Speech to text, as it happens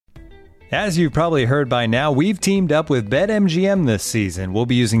As you've probably heard by now, we've teamed up with BetMGM this season. We'll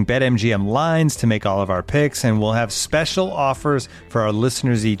be using BetMGM lines to make all of our picks, and we'll have special offers for our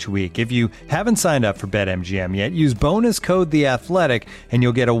listeners each week. If you haven't signed up for BetMGM yet, use bonus code The Athletic, and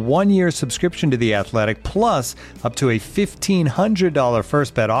you'll get a 1-year subscription to The Athletic, plus up to a $1,500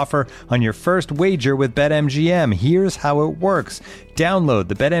 first bet offer on your first wager with BetMGM. Here's how it works. Download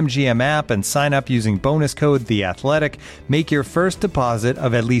the BetMGM app and sign up using bonus code The Athletic. Make your first deposit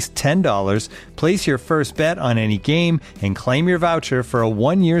of at least $10. Place your first bet on any game and claim your voucher for a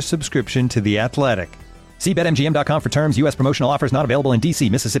 1-year subscription to The Athletic. See BetMGM.com for terms. U.S. promotional offers not available in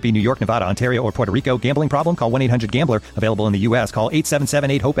D.C., Mississippi, New York, Nevada, Ontario, or Puerto Rico. Gambling problem? Call 1-800-GAMBLER. Available in the U.S. Call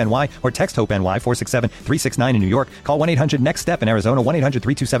 877-8-HOPE-NY or text HOPE-NY 467-369 in New York. Call 1-800-NEXT-STEP in Arizona.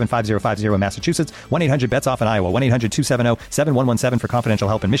 1-800-327-5050 in Massachusetts. 1-800-BETS-OFF in Iowa. 1-800-270-7117 for confidential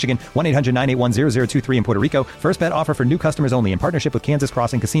help in Michigan. 1-800-981-0023 in Puerto Rico. First bet offer for new customers only in partnership with Kansas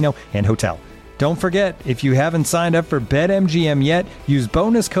Crossing Casino and Hotel. Don't forget, if you haven't signed up for BetMGM yet, use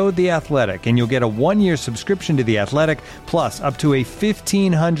bonus code The Athletic, and you'll get a 1-year subscription to The Athletic, plus up to a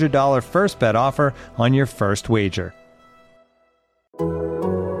 $1,500 first bet offer on your first wager.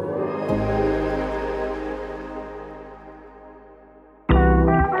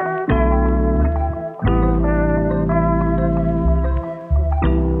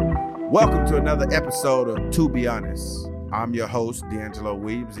 Welcome to another episode of To Be Honest. I'm your host, D'Angelo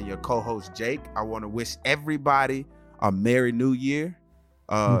Williams, and your co-host, Jake. I want to wish everybody a Merry New Year.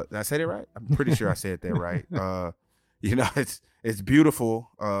 Did I say that right? I'm pretty sure I said that right. It's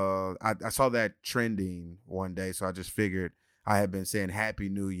beautiful. I saw that trending one day, so I just figured I had been saying Happy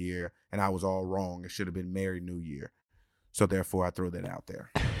New Year, and I was all wrong. It should have been Merry New Year. So therefore, I threw that out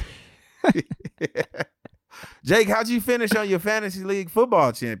there. Jake, how'd you finish on your fantasy league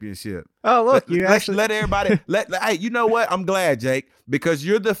football championship? Oh, look, let everybody hey, you know what? I'm glad, Jake, because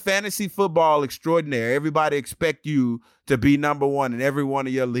you're the fantasy football extraordinaire. Everybody expect you to be number one in every one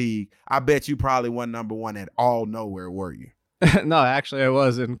of your league. I bet you probably won number one at all nowhere, were you? No, actually, I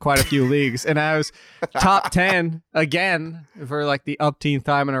was in quite a few leagues, and I was top 10 again for like the upteenth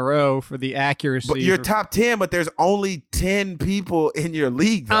time in a row for the accuracy. But you're top 10, but there's only 10 people in your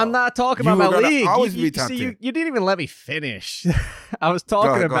league, though. I'm not talking about my league. Always be top 10. You didn't even let me finish. I was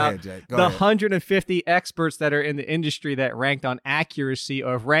talking about the 150 experts that are in the industry that ranked on accuracy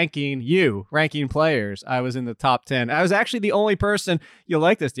of ranking players. I was in the top 10. I was actually the only person, you'll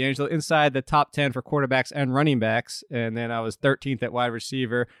like this, D'Angelo, inside the top 10 for quarterbacks and running backs, and then I was 13th at wide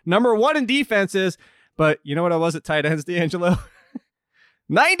receiver, number 1 in defenses, but you know what I was at tight ends, D'Angelo?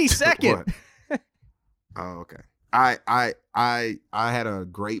 92nd. Oh, okay. I had a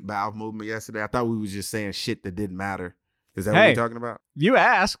great bowel movement yesterday. I thought we was just saying shit that didn't matter. Is that what you're talking about? You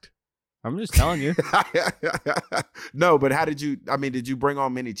asked. I'm just telling you. No, but how did you bring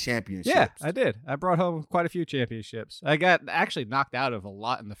on many championships? Yeah, I did. I brought home quite a few championships. I got actually knocked out of a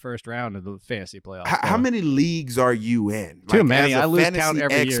lot in the first round of the fantasy playoffs. How many leagues are you in? Too many. I lose count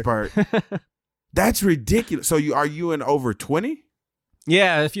every year. That's ridiculous. So are you in over 20?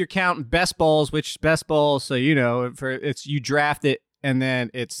 Yeah, if you're counting best balls, which best balls, so you draft it and then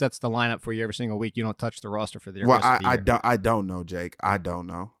it sets the lineup for you every single week. You don't touch the roster for the rest of the year. I don't know, Jake. I don't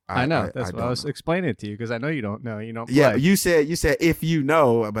know. I know. That's why I was explaining it to you, because I know you don't know. You don't play. Yeah, you said if you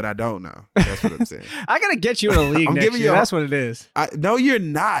know, but I don't know. That's what I'm saying. I got to get you in a league next year. That's what it is. No, you're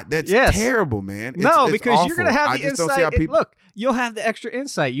not. That's terrible, man. It's because awful. You're going to have the insight. Look, you'll have the extra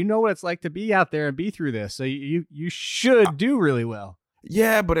insight. You know what it's like to be out there and be through this. So you should do really well.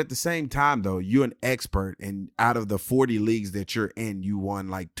 Yeah, but at the same time, though, you're an expert, and out of the 40 leagues that you're in, you won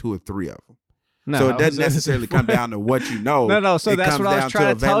like 2 or 3 of them. No, so it doesn't necessarily come down to what you know. No. So that's what I was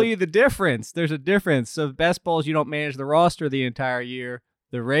trying to tell you, the difference. There's a difference. So best balls, you don't manage the roster the entire year.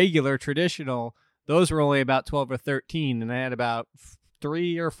 The regular, traditional, those were only about 12 or 13, and I had about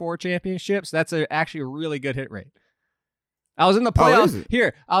 3 or 4 championships. That's actually a really good hit rate. I was in the playoffs.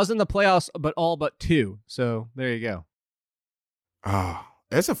 I was in the playoffs, but all but 2. So there you go. Oh,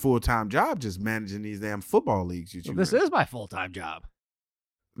 that's a full-time job, just managing these damn football leagues. This is my full-time job.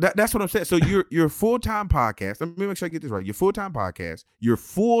 That's what I'm saying. So you're a full-time podcast. Let me make sure I get this right. You're full-time podcast. You're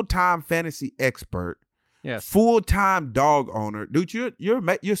full-time fantasy expert. Yes. Full-time dog owner. Dude,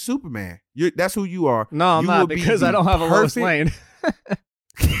 you're Superman. That's who you are. No, I'm not, because I don't have a Lois Lane.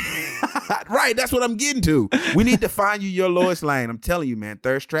 Right, that's what I'm getting to. We need to find you your Lois Lane. I'm telling you, man.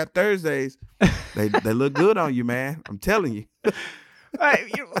 Thirst Trap Thursdays, they look good on you, man. I'm telling you. All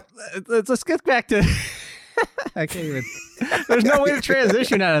right, let's get back to I can't even. There's no way to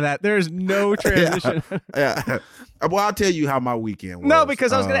transition out of that. There's no transition. Yeah. Well, I'll tell you how my weekend was. No,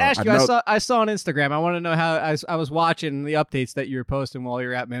 because I was going to ask you. I saw on Instagram. I want to know how I was watching the updates that you were posting while you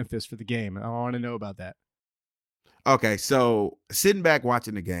were at Memphis for the game. I want to know about that. Okay, so sitting back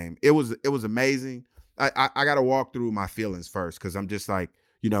watching the game, it was amazing. I got to walk through my feelings first because I'm just like,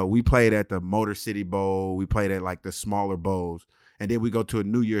 we played at the Motor City Bowl. We played at like the smaller bowls. And then we go to a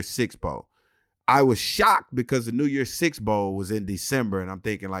New Year's Six Bowl. I was shocked because the New Year's Six Bowl was in December. And I'm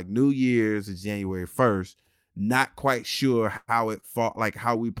thinking like New Year's is January 1st. Not quite sure how it fought, like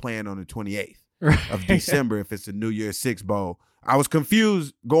how we plan on the 28th of December if it's a New Year's Six Bowl. I was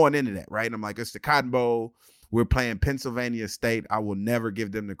confused going into that, right? And I'm like, it's the Cotton Bowl. We're playing Pennsylvania State. I will never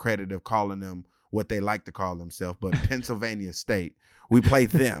give them the credit of calling them what they like to call themselves, but Pennsylvania State. We played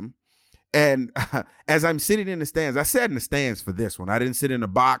them. And as I'm sitting in the stands, I sat in the stands for this one. I didn't sit in the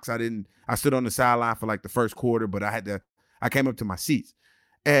box. I stood on the sideline for like the first quarter, but I came up to my seats.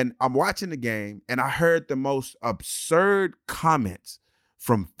 And I'm watching the game, and I heard the most absurd comments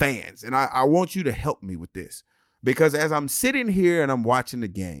from fans. And I want you to help me with this. Because as I'm sitting here and I'm watching the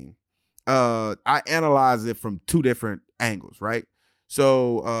game, I analyze it from two different angles, right?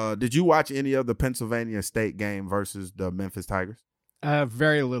 So did you watch any of the Pennsylvania State game versus the Memphis Tigers?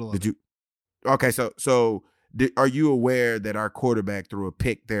 Very little. Did you? Okay, so are you aware that our quarterback threw a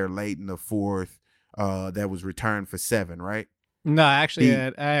pick there late in the fourth that was returned for 7, right? No, actually,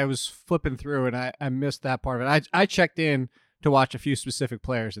 I was flipping through and I missed that part of it. I checked in to watch a few specific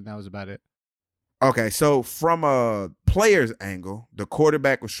players, and that was about it. Okay, so from a player's angle, the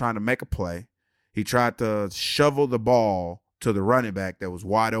quarterback was trying to make a play. He tried to shovel the ball to the running back that was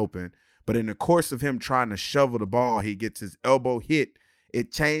wide open. But in the course of him trying to shovel the ball, he gets his elbow hit.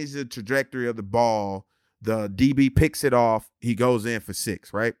 It changed the trajectory of the ball. The DB picks it off. He goes in for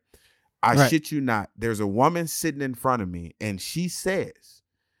 6, right? I shit you not. There's a woman sitting in front of me, and she says,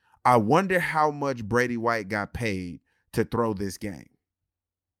 I wonder how much Brady White got paid to throw this game.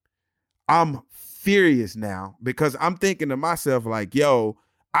 I'm furious now because I'm thinking to myself like, yo,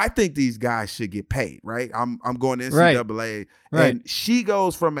 I think these guys should get paid, right? I'm going to NCAA. Right. And she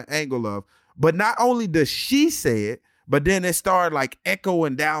goes from an angle of, but not only does she say it, but then it started like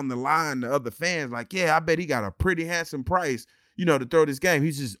echoing down the line to other fans like, yeah, I bet he got a pretty handsome price, to throw this game.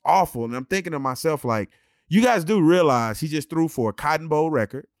 He's just awful. And I'm thinking to myself like, you guys do realize he just threw for a Cotton Bowl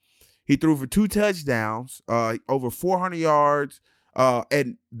record. He threw for 2 touchdowns, over 400 yards.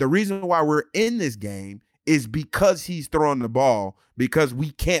 And the reason why we're in this game is because he's throwing the ball, because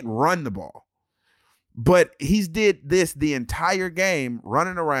we can't run the ball. But he's did this the entire game,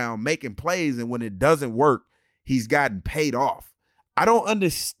 running around, making plays, and when it doesn't work, he's gotten paid off. I don't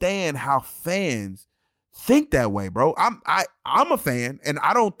understand how fans think that way, bro. I'm a fan, and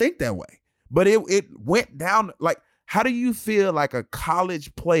I don't think that way. But it went down, like, how do you feel like a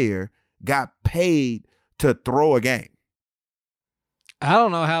college player got paid to throw a game? I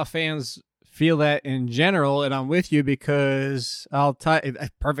don't know how fans feel that in general, and I'm with you because I'll tell you a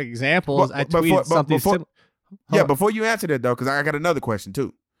perfect example is I tweeted something similar. Yeah, before you answer that, though, because I got another question,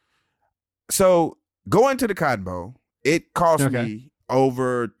 too. So, going to the Cotton Bowl, it cost me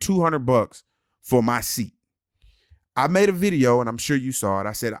over $200 for my seat. I made a video, and I'm sure you saw it.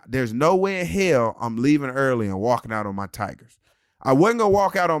 I said, there's no way in hell I'm leaving early and walking out on my Tigers. I wasn't going to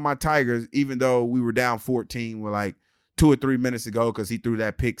walk out on my Tigers, even though we were down 14 with like 2 or 3 minutes ago because he threw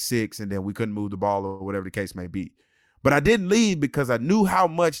that pick 6 and then we couldn't move the ball or whatever the case may be. But I didn't leave because I knew how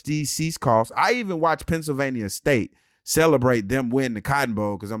much these seats cost. I even watched Pennsylvania State celebrate them win the Cotton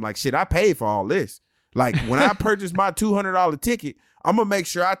Bowl because I'm like, shit, I paid for all this. Like, when I purchased my $200 ticket, I'm going to make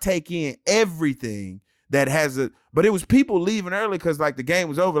sure I take in everything that has a – but it was people leaving early because, like, the game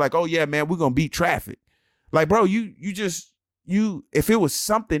was over. Like, oh, yeah, man, we're going to beat traffic. Like, bro, you if it was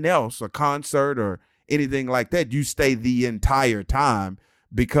something else, a concert or anything like that, you stay the entire time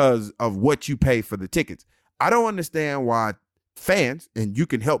because of what you pay for the tickets. I don't understand why fans, and you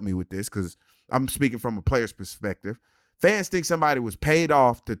can help me with this because I'm speaking from a player's perspective, fans think somebody was paid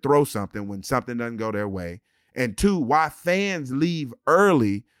off to throw something when something doesn't go their way. And 2, why fans leave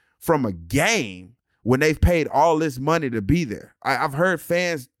early from a game when they've paid all this money to be there. I've heard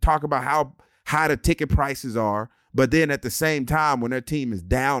fans talk about how high the ticket prices are, but then at the same time, when their team is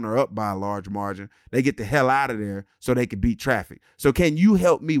down or up by a large margin, they get the hell out of there so they can beat traffic. So can you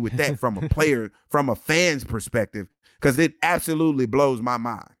help me with that from a player, from a fan's perspective? Because it absolutely blows my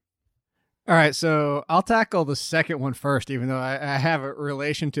mind. All right, so I'll tackle the second one first, even though I have a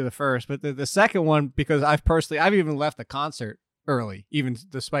relation to the first. But the second one, because I've even left the concert early, even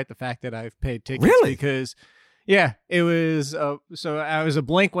despite the fact that I've paid tickets. Really? Because Yeah, it was. So I was a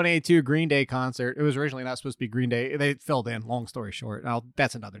Blink-182 Green Day concert. It was originally not supposed to be Green Day. They filled in. Long story short,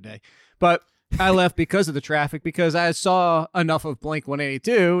 that's another day. But I left because of the traffic, because I saw enough of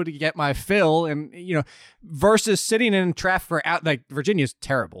Blink-182 to get my fill, and versus sitting in traffic for out. Like, Virginia's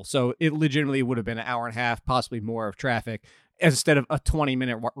terrible, so it legitimately would have been an hour and a half, possibly more, of traffic instead of a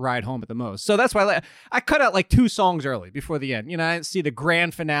 20-minute ride home at the most. So that's why I cut out like 2 songs early before the end. I didn't see the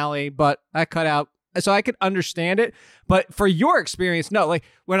grand finale, but I cut out so I could understand it. But for your experience, no. Like,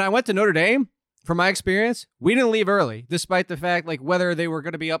 when I went to Notre Dame, from my experience, we didn't leave early, despite the fact, like, whether they were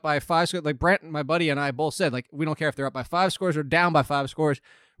going to be up by 5 scores. Like, Brent, my buddy, and I both said, like, we don't care if they're up by 5 scores or down by 5 scores.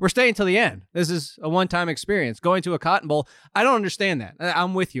 We're staying till the end. This is a one-time experience. Going to a Cotton Bowl, I don't understand that.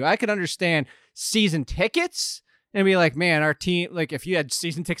 I'm with you. I could understand season tickets and be like, man, our team, like, if you had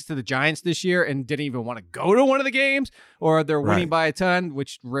season tickets to the Giants this year and didn't even want to go to one of the games, or they're winning by a ton,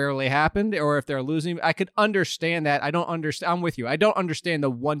 which rarely happened, or if they're losing, I could understand that. I don't understand. I'm with you. I don't understand the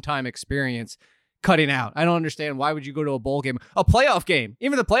one-time experience cutting out. I don't understand, why would you go to a bowl game, a playoff game,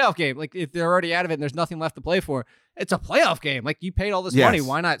 even the playoff game, like, if they're already out of it and there's nothing left to play for, it's a playoff game. Like, you paid all this money.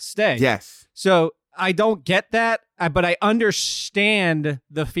 Why not stay? Yes. So I don't get that, but I understand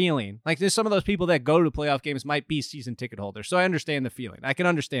the feeling. Like, there's some of those people that go to playoff games might be season ticket holders. So I understand the feeling. I can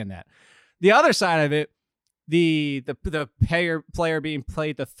understand that. The other side of it, the player being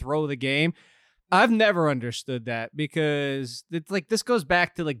played to throw the game, I've never understood that, because it's like, this goes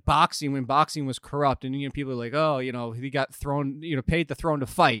back to like boxing, when boxing was corrupt, and people are like, oh, he got thrown, paid to throw to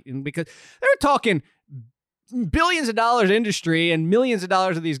fight, and because they're talking billions of dollars industry and millions of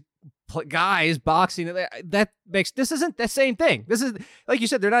dollars of these guys boxing, this isn't the same thing. This is, like you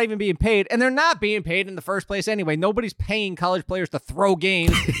said, they're not even being paid, and they're not being paid in the first place anyway. Nobody's paying college players to throw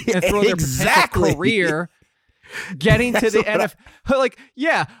games and throw their potential career getting to the NFL. Like,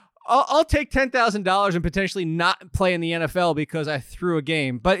 yeah, I'll take $10,000 and potentially not play in the NFL because I threw a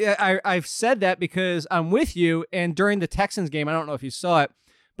game. But I've said that because I'm with you. And during the Texans game, I don't know if you saw it,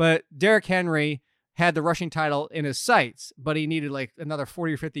 but Derrick Henry had the rushing title in his sights, but he needed like another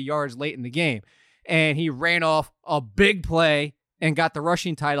 40 or 50 yards late in the game. And he ran off a big play and got the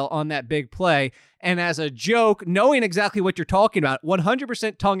rushing title on that big play. And as a joke, knowing exactly what you're talking about,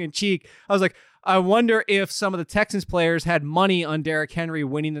 100% tongue-in-cheek, I was like, I wonder if some of the Texans players had money on Derrick Henry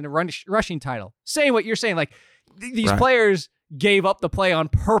winning the rushing title. Saying what you're saying, like, these players gave up the play on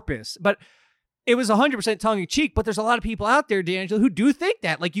purpose. But it was 100% tongue-in-cheek, but there's a lot of people out there, D'Angelo, who do think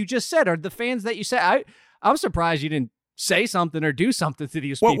that. Like you just said, or the fans that you said. I'm surprised you didn't say something or do something to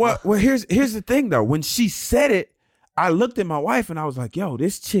these people. Well, here's the thing, though. When she said it, I looked at my wife and I was like, yo,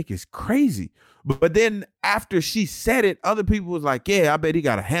 this chick is crazy. But then after she said it, other people was like, yeah, I bet he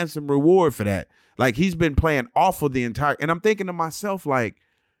got a handsome reward for that. Like, he's been playing awful the entire, and I'm thinking to myself, like,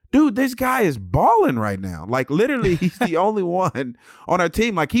 dude, this guy is balling right now. Like, literally, he's the only one on our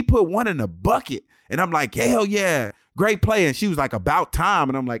team. Like, he put one in the bucket, and I'm like, hell yeah, great play. And she was like, about time.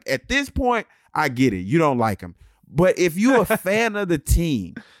 And I'm like, at this point, I get it. You don't like him. But if you're a fan of the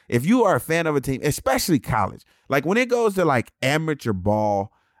team, if you are a fan of a team, especially college, like when it goes to like amateur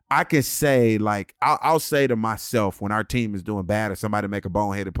ball, I can say, like, I'll say to myself when our team is doing bad or somebody make a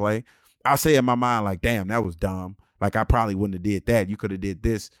boneheaded play, I'll say in my mind, like, damn, that was dumb. Like, I probably wouldn't have did that. You could have did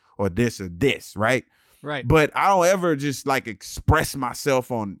this or this or this, right? Right. But I don't ever just like express myself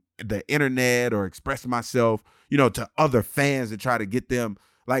on the internet or express myself, to other fans and try to get them.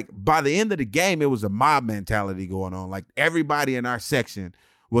 Like, by the end of the game, it was a mob mentality going on. Like, everybody in our section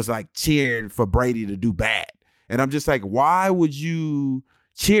was like cheering for Brady to do bad. And I'm just like, why would you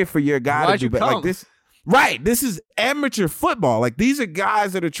cheer for your guy to do bad? Like this, right? This is amateur football. Like, these are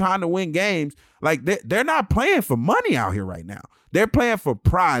guys that are trying to win games. Like, they're not playing for money out here right now. They're playing for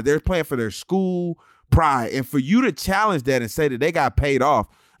pride. They're playing for their school pride. And for you to challenge that and say that they got paid off,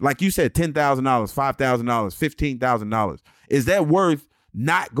 like you said, $10,000, $5,000, $15,000, is that worth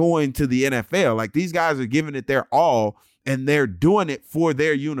not going to the NFL? Like, these guys are giving it their all, and they're doing it for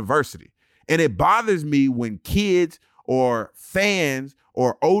their university. And it bothers me when kids or fans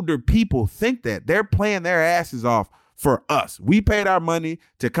or older people think that they're playing their asses off for us. We paid our money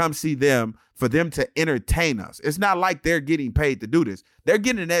to come see them, for them to entertain us. It's not like they're getting paid to do this. They're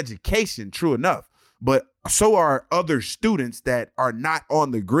getting an education, true enough, but so are other students that are not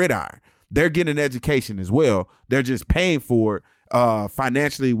on the gridiron. They're getting an education as well. They're just paying for it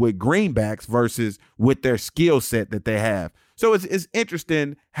financially with greenbacks versus with their skill set that they have. So it's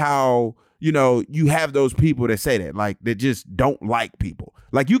interesting how, you have those people that say that, like, that just don't like people.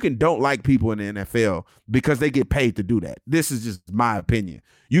 Like, you can don't like people in the NFL because they get paid to do that. This is just my opinion.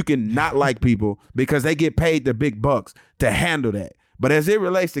 You can not like people because they get paid the big bucks to handle that. But as it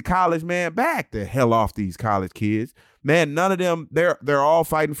relates to college, man, back the hell off these college kids. Man, none of them, they're all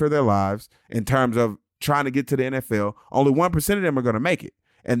fighting for their lives in terms of trying to get to the NFL. Only 1% of them are going to make it.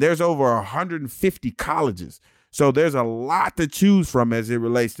 And there's over 150 colleges. So there's a lot to choose from as it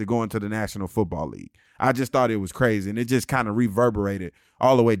relates to going to the National Football League. I just thought it was crazy, and it just kind of reverberated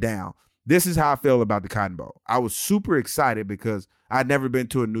all the way down. This is how I feel about the Cotton Bowl. I was super excited because I'd never been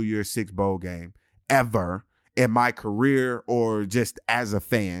to a New Year's Six bowl game ever in my career or just as a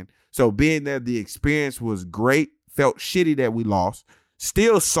fan. So being there, the experience was great. Felt shitty that we lost.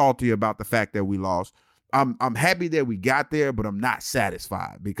 Still salty about the fact that we lost. I'm happy that we got there, but I'm not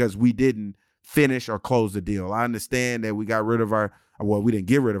satisfied because we didn't finish or close the deal. I understand that we got rid of we didn't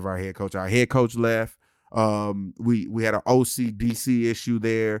get rid of our head coach. Our head coach left. We had an OC DC issue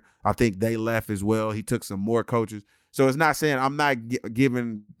there. I think they left as well. He took some more coaches. So it's not saying I'm not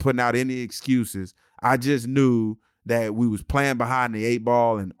putting out any excuses. I just knew that we was playing behind the 8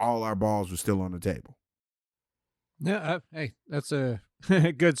 ball and all our balls were still on the table. Yeah, hey, that's a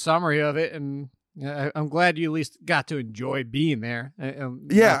good summary of it, and I'm glad you at least got to enjoy being there.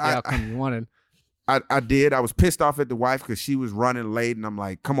 The outcome you wanted. I did. I was pissed off at the wife because she was running late, and I'm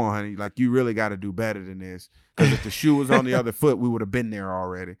like, come on, honey, like you really got to do better than this. Because if the shoe was on the other foot, we would have been there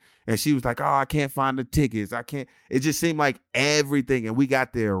already. And she was like, oh, I can't find the tickets. I can't. It just seemed like everything, and we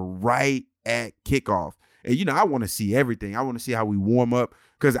got there right at kickoff. And, I want to see everything. I want to see how we warm up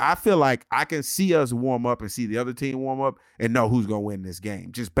because I feel like I can see us warm up and see the other team warm up and know who's going to win this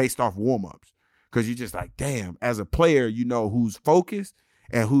game just based off warm-ups. Because you're just like, damn, as a player, you know who's focused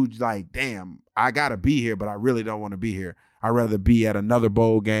and who's like, damn, I got to be here, but I really don't want to be here. I'd rather be at another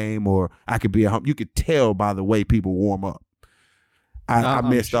bowl game or I could be at home. You could tell by the way people warm up. I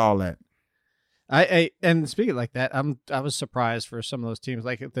missed all that. And speaking like that, I was surprised for some of those teams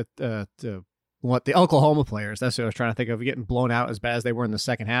like the Oklahoma players. That's what I was trying to think of, getting blown out as bad as they were in the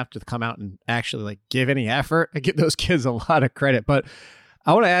second half to come out and actually like give any effort. I give those kids a lot of credit, but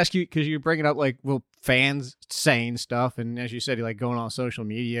I want to ask you, because you're bringing up like, fans saying stuff, and as you said, you like going on social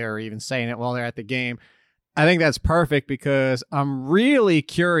media or even saying it while they're at the game. I think that's perfect because I'm really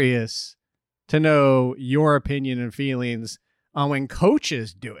curious to know your opinion and feelings on when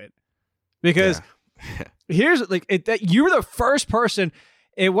coaches do it. Because here's like that you were the first person.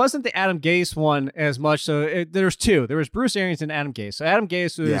 It wasn't the Adam Gase one as much. So there's two. There was Bruce Arians and Adam Gase. So Adam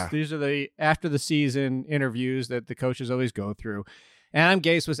Gase was these are the after the season interviews that the coaches always go through. Adam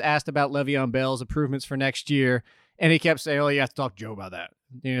Gase was asked about Le'Veon Bell's improvements for next year, and he kept saying, "Oh, you have to talk to Joe about that.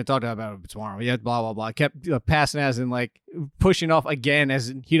 You know, talk about it tomorrow. Yeah, blah blah blah." Kept passing as in like pushing off again, as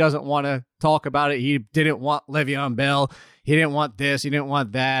in he doesn't want to talk about it. He didn't want Le'Veon Bell. He didn't want this. He didn't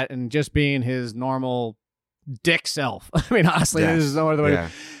want that, and just being his normal dick self. I mean, honestly, this is no other way.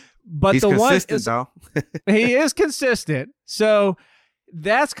 But he's consistent, though. He is consistent. So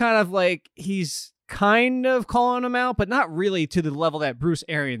that's kind of like he's kind of calling him out, but not really to the level that Bruce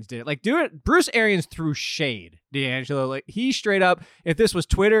Arians did. Like, Bruce Arians threw shade, D'Angelo. Like, he straight up, if this was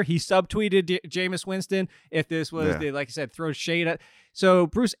Twitter, he subtweeted Jameis Winston. If this was, like I said, throw shade at. So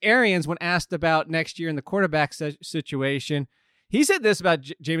Bruce Arians, when asked about next year in the quarterback situation, he said this about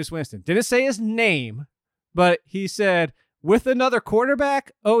Jameis Winston. Didn't say his name, but he said, with another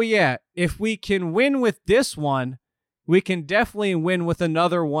quarterback, oh yeah, if we can win with this one, we can definitely win with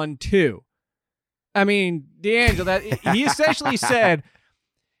another one too. I mean, D'Angelo, he essentially said,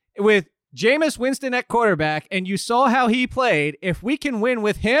 with Jameis Winston at quarterback, and you saw how he played, if we can win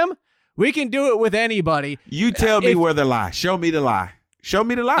with him, we can do it with anybody. You tell me where the lie. Show me the lie. Show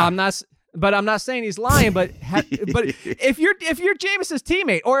me the lie. I'm not saying he's lying, but if you're Jameis's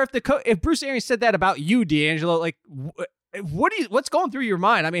teammate, or if Bruce Arians said that about you, D'Angelo, like what's going through your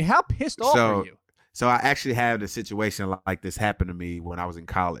mind? I mean, how pissed off are you? So I actually had a situation like this happen to me when I was in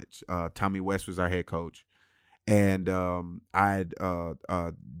college. Tommy West was our head coach, and I had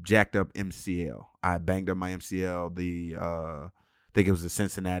jacked up MCL. I banged up my MCL. I think it was the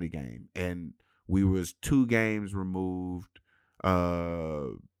Cincinnati game, and we was 2 games removed.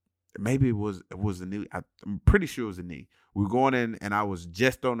 Maybe it was a knee. I'm pretty sure it was a knee. We were going in, and I was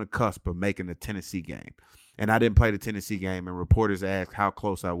just on the cusp of making the Tennessee game. And I didn't play the Tennessee game, and reporters asked how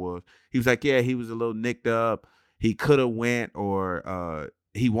close I was. He was like, yeah, he was a little nicked up. He could have went, or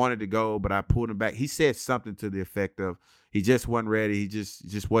he wanted to go, but I pulled him back. He said something to the effect of he just wasn't ready. He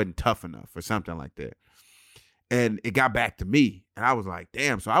just wasn't tough enough or something like that. And it got back to me, and I was like,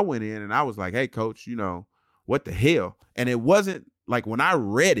 damn. So I went in, and I was like, hey, coach, what the hell? And it wasn't like when I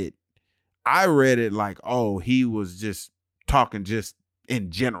read it like, oh, he was just talking just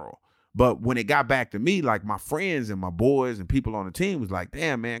in general. But when it got back to me, like my friends and my boys and people on the team was like,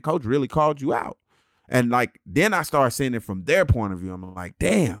 damn, man, coach really called you out. And like, then I started seeing it from their point of view. I'm like,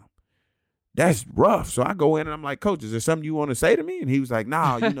 damn, that's rough. So I go in and I'm like, Coach, is there something you want to say to me? And he was like,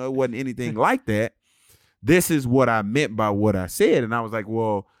 nah, it wasn't anything like that. This is what I meant by what I said. And I was like,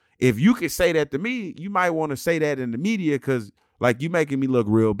 well, if you could say that to me, you might want to say that in the media because like you making me look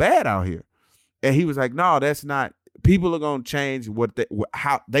real bad out here. And he was like, no, that's not. People are going to change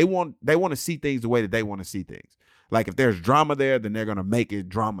how they want to see things the way that they want to see things. Like if there's drama there, then they're going to make it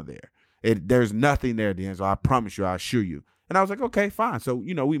drama there. There's nothing there, D'Angelo. I promise you, I assure you. And I was like, okay, fine. So,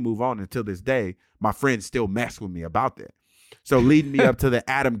 we move on until this day. My friends still mess with me about that. So leading me up to the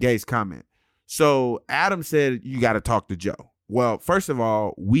Adam Gase comment. So Adam said, you got to talk to Joe. Well, first of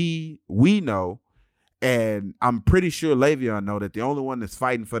all, we know, and I'm pretty sure Le'Veon know that the only one that's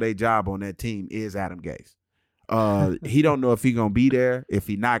fighting for their job on that team is Adam Gase. He don't know if he going to be there, if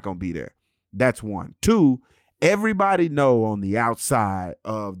he not going to be there. That's one. Two, everybody know on the outside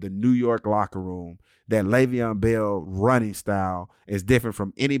of the New York locker room that Le'Veon Bell running style is different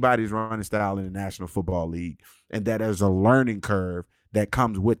from anybody's running style in the National Football League, and that there's a learning curve that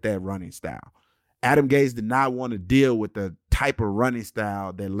comes with that running style. Adam Gase did not want to deal with the type of running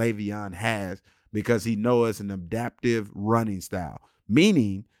style that Le'Veon has because he knows it's an adaptive running style,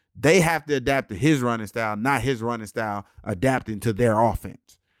 meaning they have to adapt to his running style, not his running style adapting to their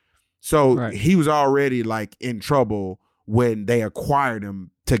offense. So He was already like in trouble when they acquired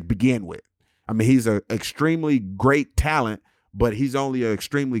him to begin with. I mean, he's an extremely great talent, but he's only an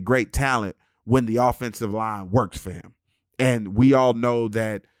extremely great talent when the offensive line works for him. And we all know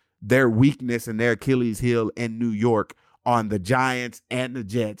that their weakness and their Achilles heel in New York on the Giants and the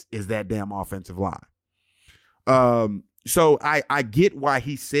Jets is that damn offensive line. So I get why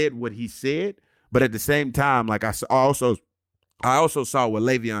he said what he said, but at the same time, like I also saw what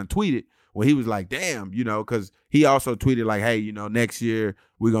Le'Veon tweeted when he was like, damn, because he also tweeted like, hey, next year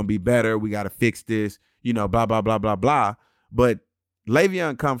we're going to be better. We got to fix this, blah, blah, blah, blah, blah. But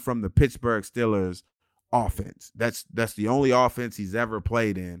Le'Veon comes from the Pittsburgh Steelers offense. That's the only offense he's ever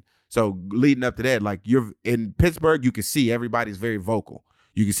played in. So leading up to that, like you're in Pittsburgh, you can see everybody's very vocal.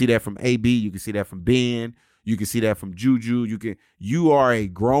 You can see that from AB. You can see that from Ben. You can see that from Juju. You are a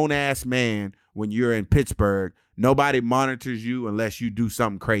grown-ass man when you're in Pittsburgh. Nobody monitors you unless you do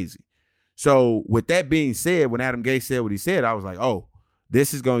something crazy. So with that being said, when Adam Gase said what he said, I was like, oh,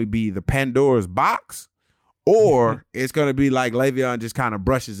 this is going to be the Pandora's box, or it's going to be like Le'Veon just kind of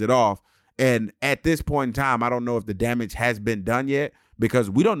brushes it off. And at this point in time, I don't know if the damage has been done yet because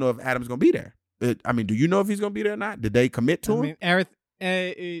we don't know if Adam's going to be there. Do you know if he's going to be there or not? Did they commit to him? Eric,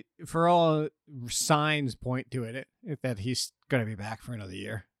 for all signs point to it that he's going to be back for another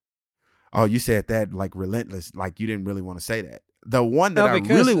year. Oh, you said that like relentless, like you didn't really want to say that. The one that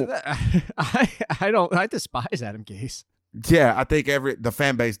I despise Adam Gase. Yeah, I think the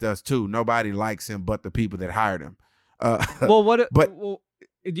fan base does too. Nobody likes him but the people that hired him.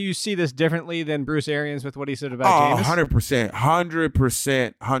 Do you see this differently than Bruce Arians with what he said about Jameis?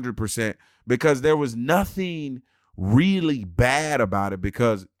 100%. Because there was nothing really bad about it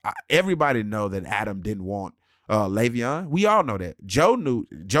because everybody know that Adam didn't want Le'Veon. We all know that. Joe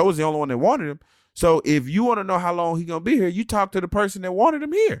was the only one that wanted him. So if you want to know how long he's going to be here, you talk to the person that wanted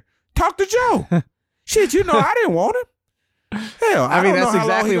him here. Talk to Joe. Shit, I didn't want him. Hell, I mean, that's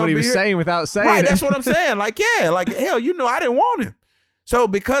exactly what he was saying without saying it. That's what I'm saying. Like, yeah, like, hell, I didn't want him. So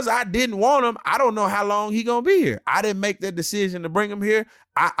because I didn't want him, I don't know how long he's going to be here. I didn't make that decision to bring him here.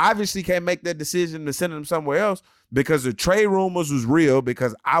 I obviously can't make that decision to send him somewhere else because the trade rumors was real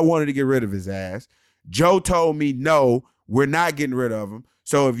because I wanted to get rid of his ass. Joe told me, no, we're not getting rid of him.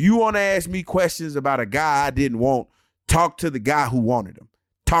 So if you want to ask me questions about a guy I didn't want, talk to the guy who wanted him.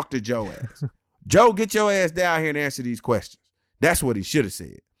 Talk to Joe ass. Joe, get your ass down here and answer these questions. That's what he should have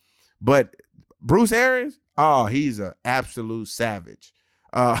said. But Bruce Arians, he's an absolute savage.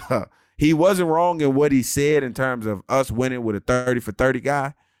 He wasn't wrong in what he said in terms of us winning with a 30-for-30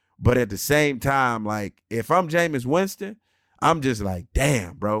 guy. But at the same time, like, if I'm Jameis Winston, I'm just like,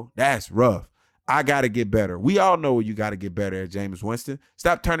 damn, bro, that's rough. I got to get better. We all know you got to get better at, Jameis Winston.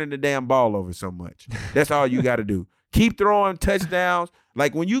 Stop turning the damn ball over so much. That's all you got to do. Keep throwing touchdowns.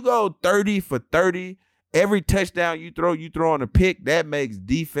 Like when you go 30 for 30, every touchdown you throw on a pick, that makes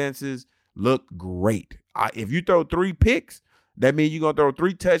defenses look great. If you throw 3 picks, that means you're going to throw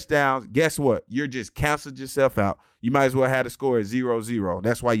 3 touchdowns. Guess what? You're just canceled yourself out. You might as well have the score at 0-0.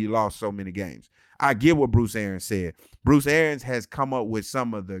 That's why you lost so many games. I get what Bruce Arians said. Bruce Arians has come up with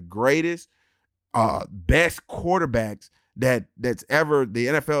some of the greatest, best quarterbacks that's ever the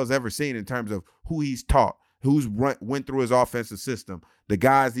NFL has ever seen in terms of who he's taught, who's went through his offensive system, the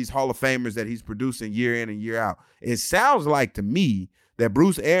guys, these Hall of Famers that he's producing year in and year out. It sounds like to me that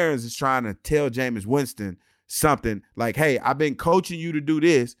Bruce Arians is trying to tell Jameis Winston something like, hey, I've been coaching you to do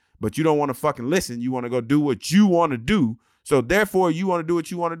this, but you don't want to fucking listen. You want to go do what you want to do. So therefore, you want to do what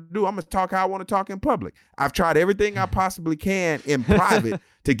you want to do. I'm going to talk how I want to talk in public. I've tried everything I possibly can in private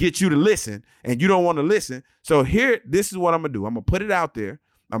to get you to listen, and you don't want to listen. So here, this is what I'm going to do. I'm going to put it out there.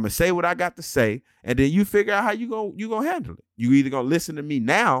 I'm going to say what I got to say, and then you figure out how you gonna handle it. You either going to listen to me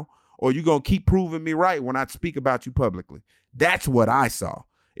now, or you going to keep proving me right when I speak about you publicly. That's what I saw.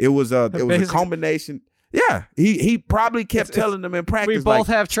 It was a combination. Yeah, he probably kept telling them in practice. We both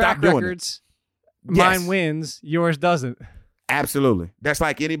have track records. Mine wins, yours doesn't. Absolutely. That's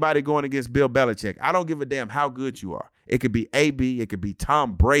like anybody going against Bill Belichick. I don't give a damn how good you are. It could be AB. It could be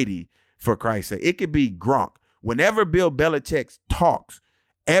Tom Brady, for Christ's sake. It could be Gronk. Whenever Bill Belichick talks,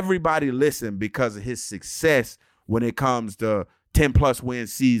 everybody listen because of his success when it comes to 10-plus win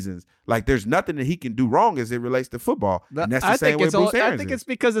seasons. Like, there's nothing that he can do wrong as it relates to football. And that's the same way Bruce Arians I think it's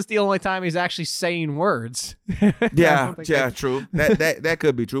because it's the only time he's actually saying words. Yeah, true. That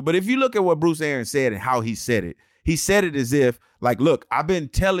could be true. But if you look at what Bruce Arians said and how he said it as if, like, look, I've been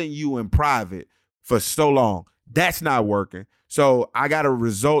telling you in private for so long. That's not working. So I got to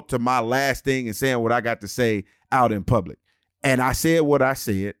resort to my last thing and saying what I got to say out in public. And I said what I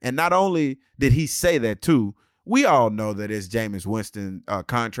said. And not only did he say that too, we all know that it's Jameis Winston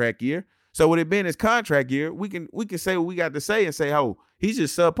contract year. So with it being his contract year, we can say what we got to say and say, oh, he's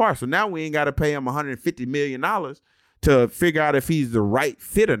just subpar. So now we ain't got to pay him $150 million to figure out if he's the right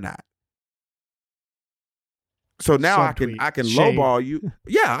fit or not. So now I can lowball you.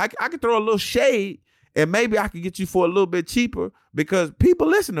 Yeah, I can throw a little shade, and maybe I can get you for a little bit cheaper because people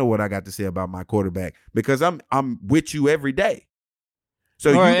listen to what I got to say about my quarterback because I'm with you every day.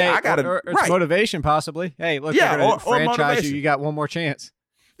 So I got to it's motivation possibly. Hey, look, they're going to franchise you. You got one more chance.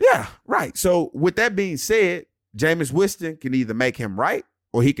 Yeah, right. So with that being said, Jameis Winston can either make him right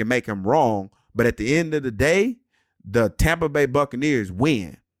or he can make him wrong. But at the end of the day, the Tampa Bay Buccaneers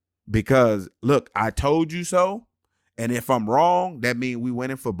win because, look, I told you so. And if I'm wrong, that means we win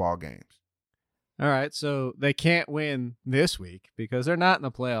in football games. All right, so they can't win this week because they're not in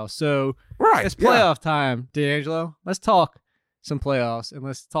the playoffs. So it's playoff time, D'Angelo. Let's talk some playoffs, and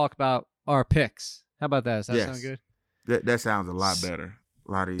let's talk about our picks. How about that? Does that sound good? That sounds a lot better.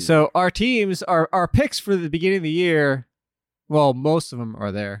 A lot easier. So our teams, our picks for the beginning of the year, well, most of them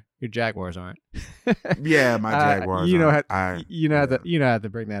are there. Your Jaguars aren't. Yeah, my Jaguars. You have to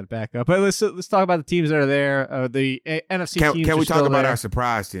bring that back up. But let's talk about the teams that are there. The NFC teams. Can we talk about our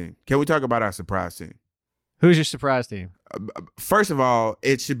surprise team? Can we talk about our surprise team? Who's your surprise team? First of all,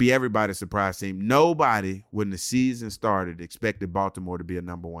 it should be everybody's surprise team. Nobody, when the season started, expected Baltimore to be a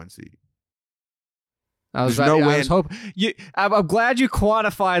number 1 seed. I'm glad you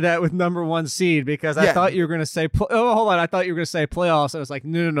quantified that with number 1 seed because I thought you were going to say. Hold on, I thought you were going to say playoffs. I was like,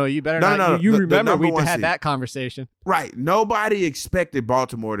 no, you better not. No, you remember we had that conversation, right? Nobody expected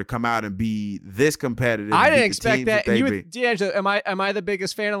Baltimore to come out and be this competitive. I didn't expect that. D'Angelo, am I the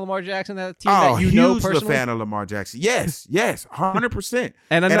biggest fan of Lamar Jackson? That team that you know personally? Huge fan of Lamar Jackson. Yes, 100%.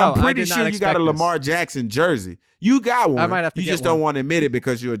 and I'm pretty sure you got a Lamar Jackson jersey. You got one. I might have to. You just don't want to admit it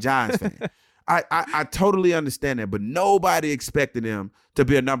because you're a Giants fan. I totally understand that, but nobody expected them to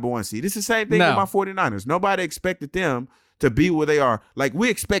be a number 1 seed. It's the same thing with my 49ers. Nobody expected them to be where they are. Like, we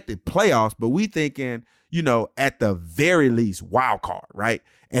expected playoffs, but we thinking, at the very least, wild card, right?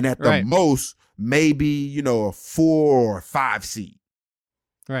 And at the most, maybe, a 4 or 5 seed.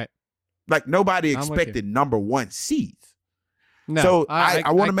 Right. Like, nobody expected number 1 seeds. No, so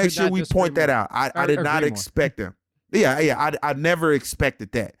I want to make sure we point that out. I did not expect them. Yeah. I never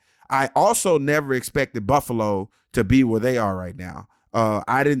expected that. I also never expected Buffalo to be where they are right now.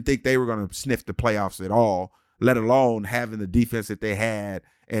 I didn't think they were going to sniff the playoffs at all, let alone having the defense that they had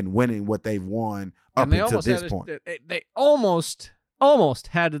and winning what they've won up until this point. They almost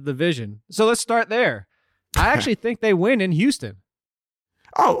had the division. So let's start there. I actually think they win in Houston.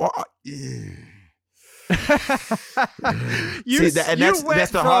 Yeah. That's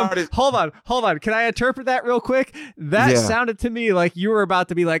the hardest. Hold on. Can I interpret that real quick? That sounded to me like you were about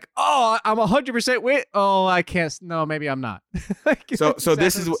to be like, "Oh, I'm 100% win." Oh, I can't. No, maybe I'm not. So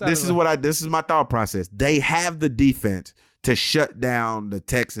this is my thought process. They have the defense to shut down the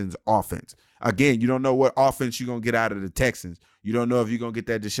Texans' offense. Again, you don't know what offense you're gonna get out of the Texans. You don't know if you're gonna get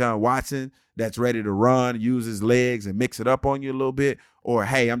that Deshaun Watson that's ready to run, use his legs, and mix it up on you a little bit. Or,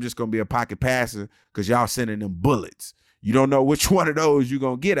 hey, I'm just going to be a pocket passer because y'all sending them bullets. You don't know which one of those you're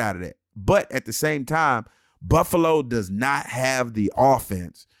going to get out of that. But at the same time, Buffalo does not have the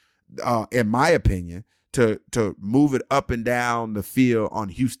offense, in my opinion, to move it up and down the field on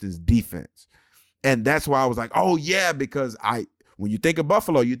Houston's defense. And that's why I was like, oh, yeah, because When you think of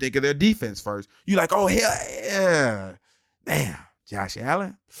Buffalo, you think of their defense first. You're like, oh, hell yeah. Damn, Josh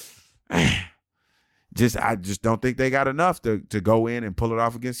Allen. I just don't think they got enough to go in and pull it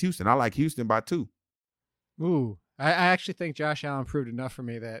off against Houston. I like Houston by 2. Ooh, I actually think Josh Allen proved enough for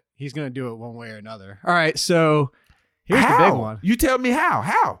me that he's going to do it one way or another. All right, so here's the big one. You tell me how.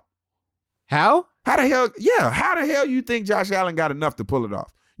 How? How? How the hell? Yeah, how the hell you think Josh Allen got enough to pull it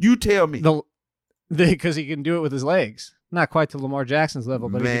off? You tell me. Because he can do it with his legs. Not quite to Lamar Jackson's level,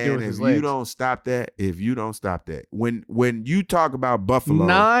 but he can do it with his legs. If you don't stop that, when you talk about Buffalo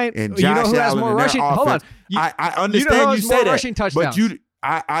and Josh Allen and their offense, hold on. I understand you say that, but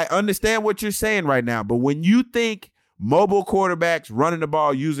I understand what you're saying right now. But when you think mobile quarterbacks running the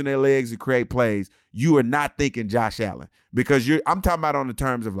ball, using their legs to create plays, you are not thinking Josh Allen, because I'm talking about on the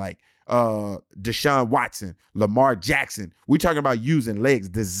terms of like Deshaun Watson, Lamar Jackson. We're talking about using legs,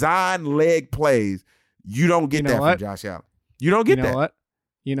 design leg plays. You don't get that from Josh Allen. You don't get that.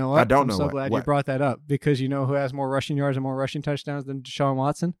 You know what? I don't know. I'm so glad you brought that up, because you know who has more rushing yards and more rushing touchdowns than Deshaun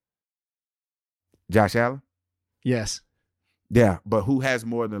Watson? Josh Allen? Yes. Yeah, but who has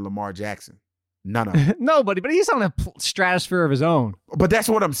more than Lamar Jackson? None of them. Nobody, but he's on a stratosphere of his own. But that's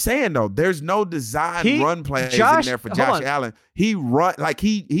what I'm saying, though. There's no design run plays in there for Josh Allen. He run like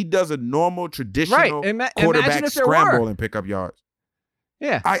he does a normal traditional quarterback scramble and pick up yards.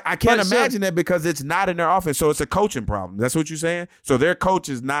 Yeah. I can't imagine that, because it's not in their offense. So it's a coaching problem. That's what you're saying? So their coach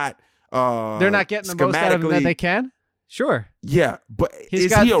is not they're not getting the most out of him that they can? Sure. Yeah, but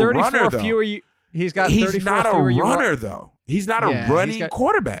is he a runner, though? He's got 34 He's not a runner, though. He's not a running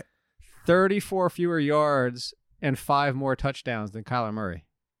quarterback. 34 fewer yards and 5 more touchdowns than Kyler Murray.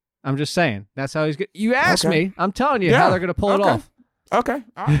 I'm just saying. That's how he's good. You asked me. I'm telling you how they're going to pull it off. Okay.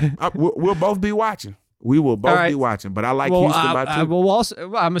 We'll both be watching. We will both be watching, but I like Houston by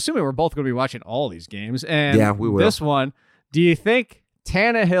 2. I'm assuming we're both going to be watching all these games. And we will. This one, do you think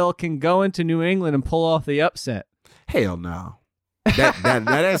Tannehill can go into New England and pull off the upset? Hell no.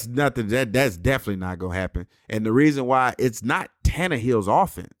 That's nothing. That's definitely not going to happen. And the reason why, it's not Tannehill's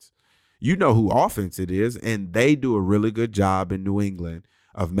offense. You know who offense it is, and they do a really good job in New England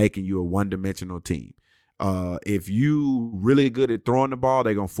of making you a one-dimensional team. If you really good at throwing the ball,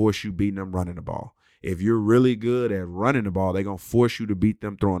 they're going to force you beating them running the ball. If you're really good at running the ball, they're going to force you to beat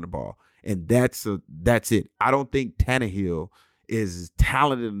them throwing the ball. And that's it. I don't think Tannehill is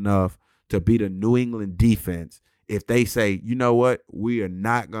talented enough to beat a New England defense if they say, you know what, we are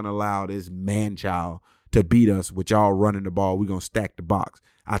not going to allow this man-child to beat us with y'all running the ball. We're going to stack the box.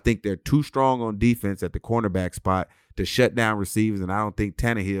 I think they're too strong on defense at the cornerback spot to shut down receivers, and I don't think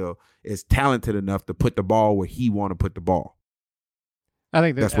Tannehill is talented enough to put the ball where he want to put the ball. I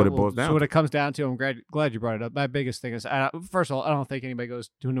think that's what it boils down to. So what it comes down to, I'm glad you brought it up. My biggest thing is, first of all, I don't think anybody goes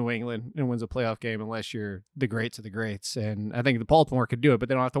to New England and wins a playoff game unless you're the greats of the greats. And I think the Baltimore could do it, but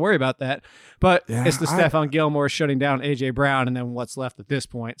they don't have to worry about that. But it's the Stephon Gilmore shutting down A.J. Brown and then what's left at this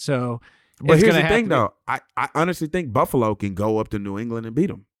point. So, but here's the thing, though. I honestly think Buffalo can go up to New England and beat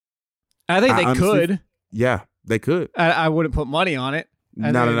them. I think they could. Yeah, they could. I wouldn't put money on it. No.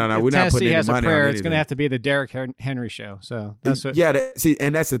 We're not putting any money on it. It's going to have to be the Derrick Henry show. So that's what. Yeah,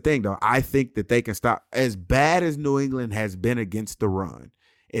 and that's the thing, though. I think that they can stop. As bad as New England has been against the run,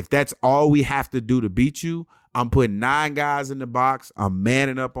 if that's all we have to do to beat you, I'm putting 9 guys in the box. I'm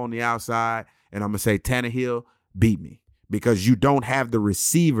manning up on the outside, and I'm going to say, Tannehill, beat me, because you don't have the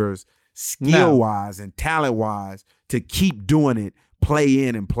receivers skill-wise and talent-wise to keep doing it, play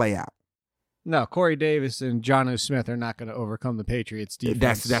in and play out. No, Corey Davis and Jonnu Smith are not going to overcome the Patriots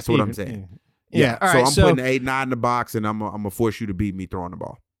defense. That's what I'm saying. Yeah. All right, so I'm putting 8-9 in the box, and I'm gonna force you to beat me throwing the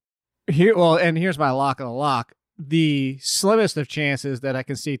ball. Here's my lock of the lock. The slimmest of chances that I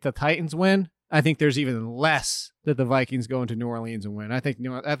can see the Titans win. I think there's even less that the Vikings go into New Orleans and win. I think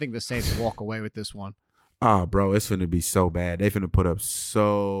the Saints walk away with this one. Oh, bro, it's finna be so bad. They finna put up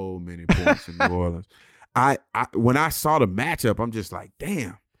so many points in New Orleans. When I saw the matchup, I'm just like,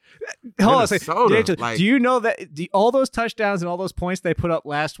 damn. Hold on a second. Do you know that all those touchdowns and all those points they put up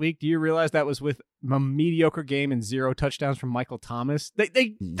last week, do you realize that was with a mediocre game and 0 touchdowns from Michael Thomas?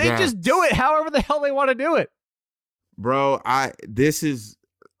 They just do it however the hell they want to do it. Bro, this is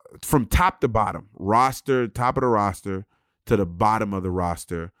from top to bottom, top of the roster to the bottom of the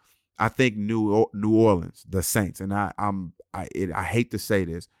roster. I think New Orleans, the Saints, and I hate to say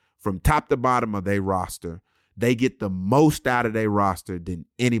this, from top to bottom of their roster, they get the most out of their roster than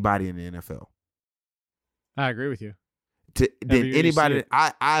anybody in the NFL. I agree with you. Than anybody.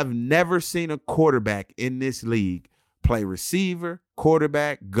 I've never seen a quarterback in this league play receiver,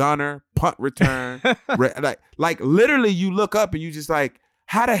 quarterback, gunner, punt return. like literally you look up and you just like,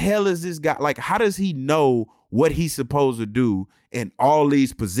 how the hell is this guy? Like, how does he know what he's supposed to do in all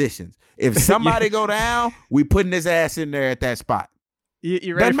these positions. If somebody go down, we putting his ass in there at that spot.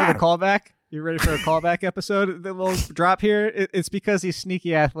 You ready for the callback? You ready for a callback episode? The little drop here. It's because he's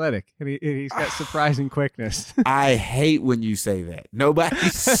sneaky athletic and he's got surprising quickness. I hate when you say that.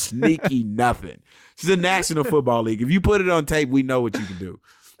 Nobody's sneaky nothing. It's the National Football League. If you put it on tape, we know what you can do.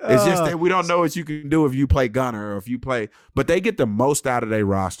 It's just that we don't know what you can do if you play gunner or if you play. But they get the most out of their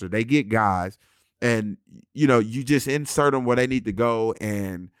roster. They get guys, and you just insert them where they need to go.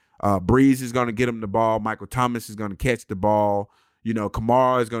 And Breeze is going to get them the ball. Michael Thomas is going to catch the ball.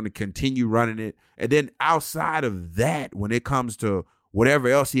 Kamara is going to continue running it. And then outside of that, when it comes to whatever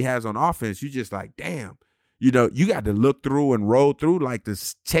else he has on offense, you just like, damn, you got to look through and roll through, like to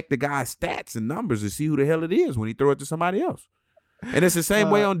check the guy's stats and numbers to see who the hell it is when he throw it to somebody else. And it's the same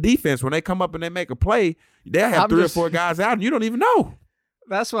way on defense. When they come up and they make a play, they'll have three or four guys out and you don't even know.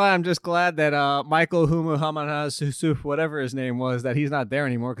 That's why I'm just glad that Michael Humuhamanazusuf, whatever his name was, that he's not there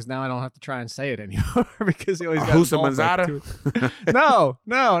anymore, because now I don't have to try and say it anymore because he always got Houshmandzadeh? No,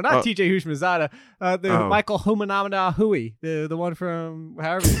 not TJ Houshmandzadeh. Michael Humuhamanazusuf, the one from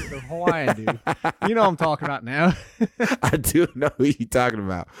the Hawaiian dude. You know what I'm talking about now. I do know who you're talking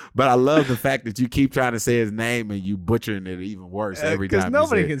about, but I love the fact that you keep trying to say his name and you butchering it even worse every time. Because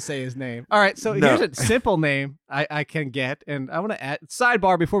nobody can say his name. All right, so here's a simple name I can get, and I want to add sidebar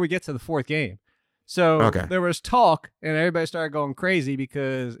before we get to the fourth game. So There was talk, and everybody started going crazy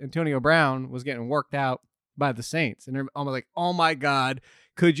because Antonio Brown was getting worked out by the Saints. And I'm like, oh my God,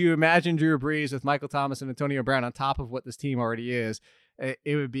 could you imagine Drew Brees with Michael Thomas and Antonio Brown on top of what this team already is?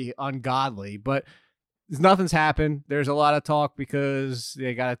 It would be ungodly. But nothing's happened. There's a lot of talk because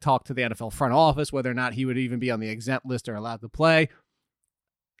they got to talk to the NFL front office whether or not he would even be on the exempt list or allowed to play.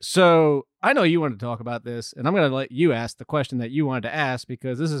 So I know you want to talk about this, and I'm going to let you ask the question that you wanted to ask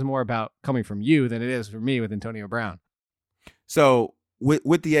because this is more about coming from you than it is for me with Antonio Brown. So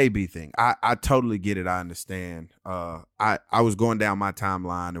with the AB thing, I totally get it. I understand. I was going down my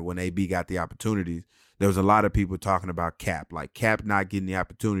timeline, and when AB got the opportunities, there was a lot of people talking about Cap, like Cap not getting the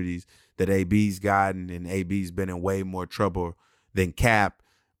opportunities that AB's gotten, and AB's been in way more trouble than Cap.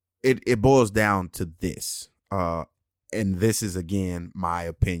 It boils down to this. And this is, again, my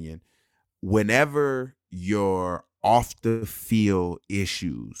opinion. Whenever your off-the-field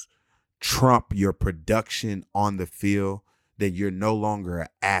issues trump your production on the field, then you're no longer an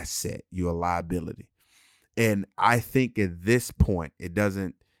asset. You're a liability. And I think at this point,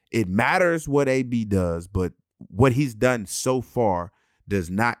 it matters what AB does, but what he's done so far does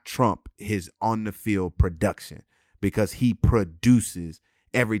not trump his on-the-field production because he produces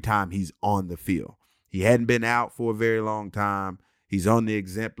every time he's on the field. He hadn't been out for a very long time. He's on the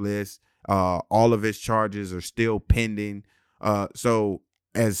exempt list. All of his charges are still pending. So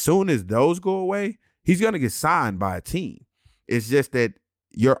as soon as those go away, he's going to get signed by a team. It's just that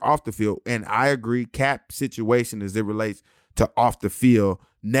you're off the field. And I agree, Cap situation as it relates to off the field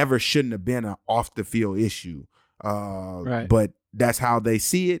never shouldn't have been an off the field issue. Right. But that's how they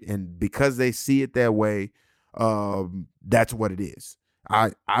see it. And because they see it that way, that's what it is.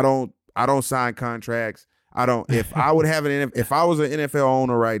 I don't sign contracts. If I was an NFL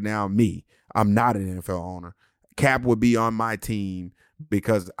owner right now, I'm not an NFL owner. Cap would be on my team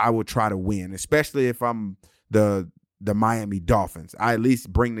because I would try to win, especially if I'm the Miami Dolphins. I at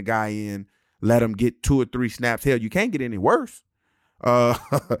least bring the guy in, let him get 2 or 3 snaps. Hell, you can't get any worse.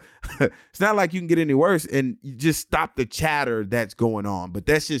 It's not like you can get any worse, and you just stop the chatter that's going on. But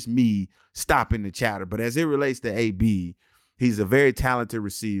that's just me stopping the chatter. But as it relates to AB, he's a very talented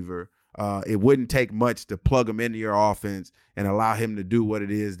receiver. It wouldn't take much to plug him into your offense and allow him to do what it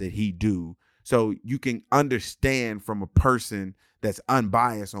is that he do. So you can understand from a person that's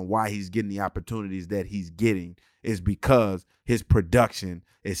unbiased on why he's getting the opportunities that he's getting is because his production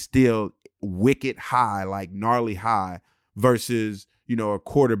is still wicked high, like gnarly high, versus, a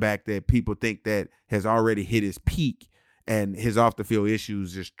quarterback that people think that has already hit his peak and his off the field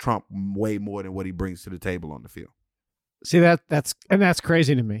issues just trump way more than what he brings to the table on the field. See, that's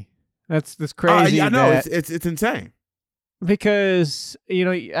crazy to me. That's crazy. I know it's insane. Because,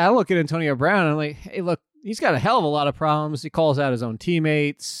 I look at Antonio Brown and I'm like, hey, look, he's got a hell of a lot of problems. He calls out his own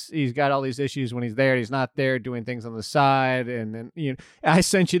teammates. He's got all these issues when he's there. He's not there, doing things on the side. And then, I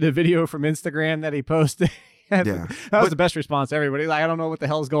sent you the video from Instagram that he posted. That was the best response to everybody. Like, I don't know what the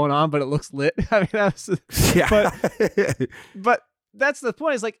hell is going on, but it looks lit. I mean, but that's the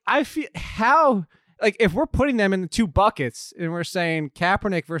point. Is like, I feel if we're putting them in the 2 buckets and we're saying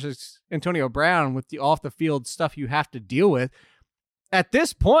Kaepernick versus Antonio Brown with the off the field stuff you have to deal with, at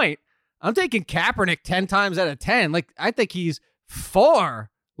this point, I'm taking Kaepernick 10 times out of 10. Like, I think he's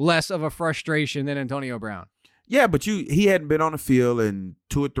far less of a frustration than Antonio Brown. Yeah, but he hadn't been on the field in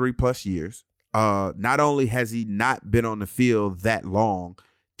 2 or 3 plus years. Not only has he not been on the field that long,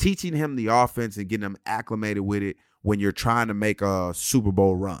 teaching him the offense and getting him acclimated with it when you're trying to make a Super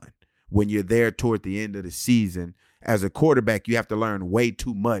Bowl run, when you're there toward the end of the season. As a quarterback, you have to learn way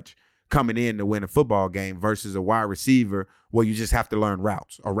too much coming in to win a football game versus a wide receiver where you just have to learn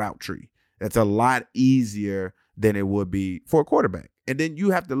routes, a route tree. That's a lot easier than it would be for a quarterback. And then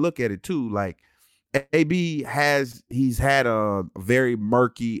you have to look at it too, like AB he's had a very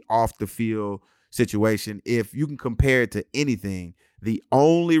murky off the field situation. If you can compare it to anything, the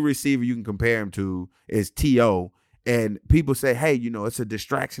only receiver you can compare him to is T.O. And people say, hey, it's a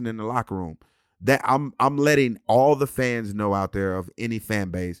distraction in the locker room. That I'm letting all the fans know out there of any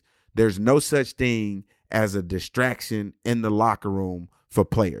fan base, there's no such thing as a distraction in the locker room for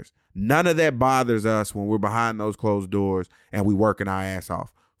players. None of that bothers us when we're behind those closed doors and we working our ass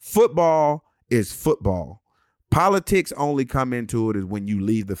off. Football is football. Politics only come into it is when you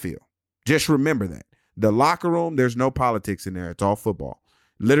leave the field. Just remember that. The locker room, there's no politics in there. It's all football.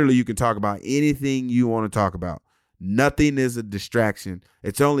 Literally, you can talk about anything you want to talk about. Nothing is a distraction.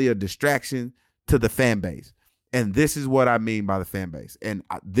 It's only a distraction to the fan base. And this is what I mean by the fan base. And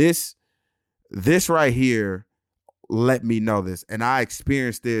this right here let me know this. And I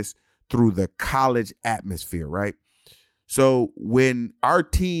experienced this through the college atmosphere, right? So when our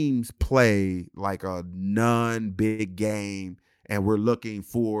teams play like a non-big game and we're looking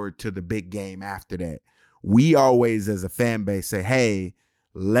forward to the big game after that, we always as a fan base say, hey,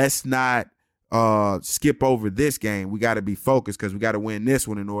 let's not skip over this game. We got to be focused because we got to win this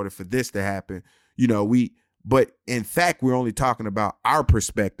one in order for this to happen. But in fact, we're only talking about our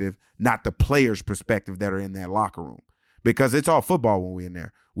perspective, not the players' perspective that are in that locker room, because it's all football when we're in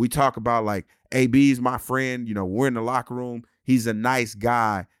there. We talk about like, AB's my friend, we're in the locker room. He's a nice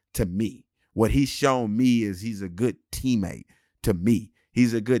guy to me. What he's shown me is he's a good teammate to me.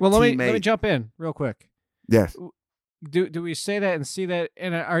 He's a good teammate. Let me jump in real quick. Yes. Do we say that and see that?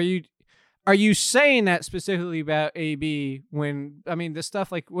 And are you saying that specifically about AB when, the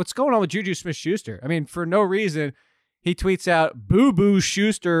stuff like what's going on with Juju Smith-Schuster? For no reason, he tweets out, boo-boo,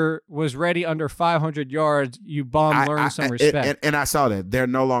 Schuster was ready under 500 yards. You bum, learn some respect. And I saw that. They're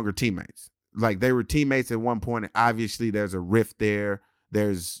no longer teammates. Like they were teammates at one point. And obviously, there's a rift there.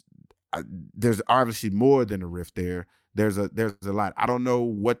 There's obviously more than a rift there. There's a lot. I don't know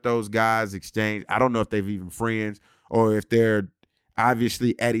what those guys exchange. I don't know if they've even friends or if they're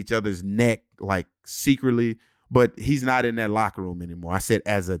obviously at each other's neck, like secretly, but he's not in that locker room anymore. I said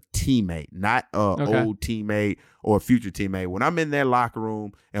as a teammate, not old teammate or a future teammate. When I'm in that locker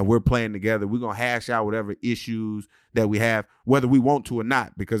room and we're playing together, we're going to hash out whatever issues that we have, whether we want to or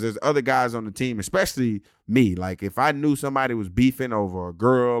not, because there's other guys on the team, especially me. Like if I knew somebody was beefing over a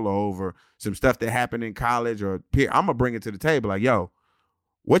girl or over some stuff that happened in college or peer, I'm going to bring it to the table. Like, yo,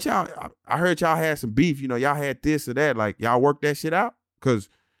 what y'all, I heard y'all had some beef, y'all had this or that. Like y'all work that shit out. Cause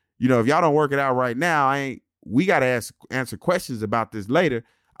if y'all don't work it out right now, we got to answer questions about this later.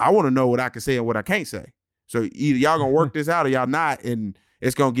 I want to know what I can say and what I can't say. So either y'all going to work this out or y'all not, and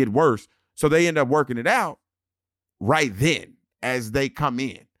it's going to get worse. So they end up working it out right then as they come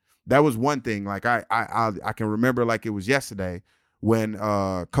in. That was one thing. Like I can remember like it was yesterday when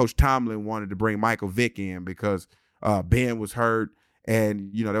Coach Tomlin wanted to bring Michael Vick in because Ben was hurt.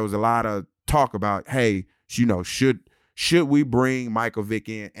 And, there was a lot of talk about, hey, should we bring Michael Vick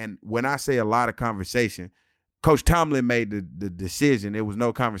in? And when I say a lot of conversation, Coach Tomlin made the decision. There was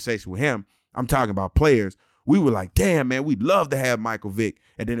no conversation with him. I'm talking about players. We were like, damn, man, we'd love to have Michael Vick.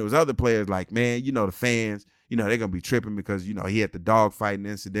 And then there was other players like, man, the fans, they're going to be tripping because, he had the dog fighting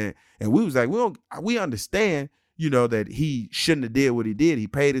incident. And we was like, we understand, that he shouldn't have did what he did. He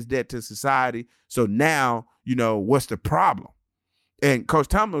paid his debt to society. So now, what's the problem? And Coach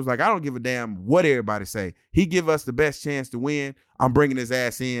Tomlin was like, I don't give a damn what everybody say. He give us the best chance to win. I'm bringing his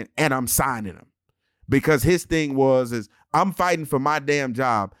ass in and I'm signing him. Because his thing is I'm fighting for my damn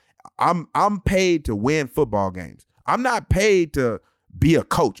job. I'm paid to win football games. I'm not paid to be a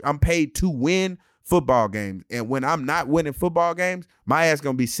coach. I'm paid to win football games. And when I'm not winning football games, my ass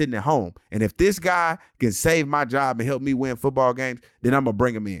going to be sitting at home. And if this guy can save my job and help me win football games, then I'm going to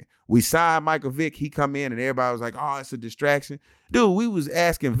bring him in. We signed Michael Vick. He come in and everybody was like, oh, it's a distraction. Dude, we was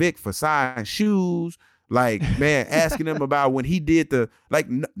asking Vick for signed shoes. Like, man, asking him about when he did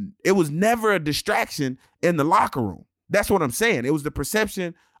it was never a distraction in the locker room. That's what I'm saying. It was the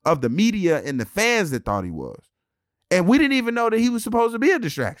perception of the media and the fans that thought he was. And we didn't even know that he was supposed to be a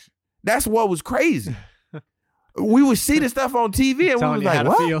distraction. That's what was crazy. We would see the stuff on TV and we was like,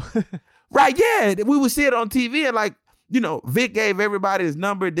 what? Right, yeah. We would see it on TV and like, Vic gave everybody his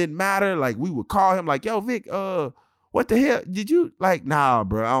number. It didn't matter. Like, we would call him like, yo, Vic, what the hell? Did you, like, nah,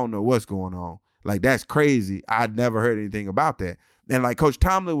 bro, I don't know what's going on. Like, that's crazy. I'd never heard anything about that. And, like, Coach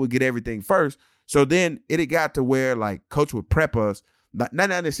Tomlin would get everything first. So then it got to where, like, Coach would prep us, not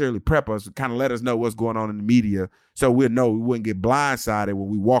necessarily prep us, kind of let us know what's going on in the media so we'll know we wouldn't get blindsided when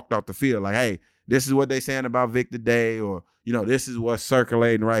we walked off the field. Like, hey, this is what they saying about Vic today, or, this is what's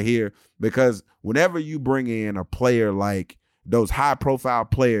circulating right here. Because whenever you bring in a player like those high-profile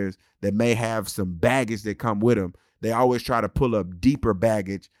players that may have some baggage that come with them, they always try to pull up deeper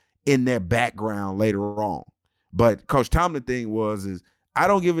baggage in their background later on. But Coach Tomlin thing is I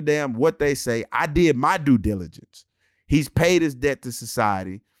don't give a damn what they say. I did my due diligence. He's paid his debt to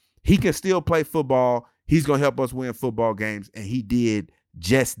society. He can still play football. He's going to help us win football games. And he did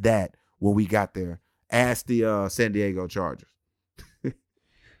just that when we got there. Ask the San Diego Chargers.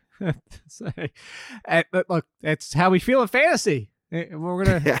 Look, that's how we feel in fantasy. We're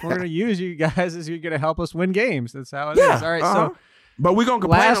gonna use you guys as you're gonna help us win games. That's how it is. All right, so but we're gonna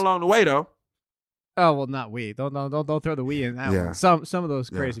complain along the way, though. Oh well, not we. Don't throw the we in that one. Some of those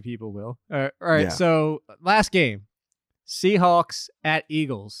crazy people will. All right. So last game, Seahawks at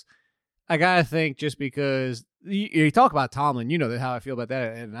Eagles. I gotta think, just because you talk about Tomlin, you know how I feel about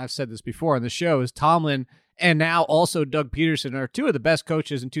that, and I've said this before on the show, is Tomlin and now also Doug Peterson are two of the best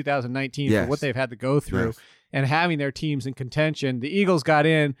coaches in 2019 for what they've had to go through and having their teams in contention. The Eagles got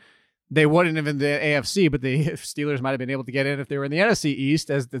in. They wouldn't have in the AFC, but the Steelers might have been able to get in if they were in the NFC East.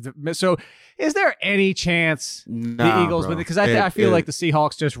 So is there any chance the Eagles win? Because I feel like the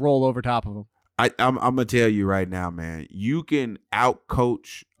Seahawks just roll over top of them. I'm gonna tell you right now, man. You can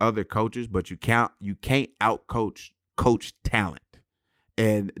outcoach other coaches, but you can't outcoach coach talent,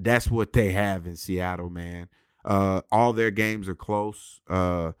 and that's what they have in Seattle, man. All their games are close,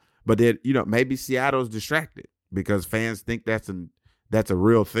 but then maybe Seattle's distracted because fans think that's a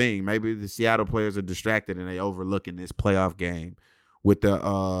real thing. Maybe the Seattle players are distracted and they overlooking this playoff game with the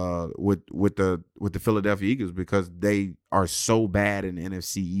Philadelphia Eagles because they are so bad in the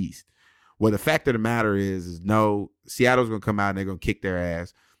NFC East. Well, the fact of the matter is no, Seattle's going to come out and they're going to kick their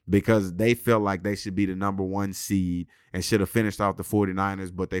ass because they feel like they should be the number one seed and should have finished off the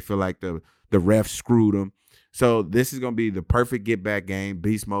 49ers, but they feel like the refs screwed them. So this is going to be the perfect get-back game.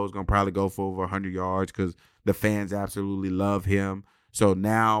 Beast Mode is going to probably go for over 100 yards because the fans absolutely love him. So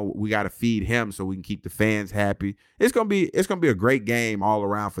now we got to feed him so we can keep the fans happy. It's going to be a great game all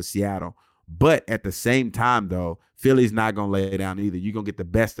around for Seattle. But at the same time, though, Philly's not going to lay it down either. You're going to get the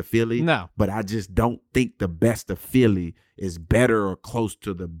best of Philly. No. But I just don't think the best of Philly is better or close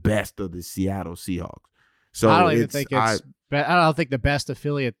to the best of the Seattle Seahawks. So I don't even think I don't think the best of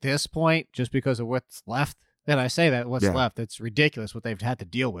Philly at this point, just because of what's left. And I say that what's left, it's ridiculous what they've had to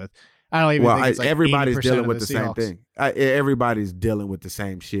deal with. I don't even think it's like everybody's dealing with the Seahawks. same thing. Everybody's dealing with the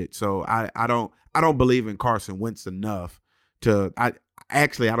same shit. So I don't believe in Carson Wentz enough to I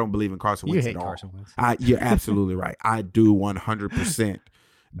don't believe in Carson Wentz at all. Carson Wentz. You're absolutely right. I do 100%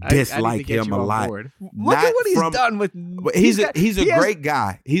 dislike him a lot. Look at what he's done with. He's a great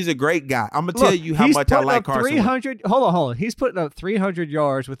guy. He's a great guy. I'm gonna tell you how much I like Carson. 300. Hold on. He's putting up 300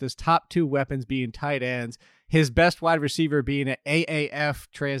 yards with his top two weapons being tight ends. His best wide receiver being an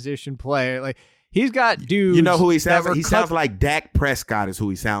AAF transition player. Like, he's got dudes. You know who he sounds like? He sounds like Dak Prescott is who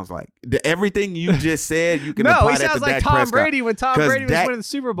he sounds like. Everything you just said, you can apply that to Dak Prescott. No, he sounds like Tom Brady when Tom Brady was winning the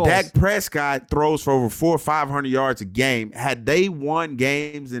Super Bowls. Dak Prescott throws for over 400 or 500 yards a game. Had they won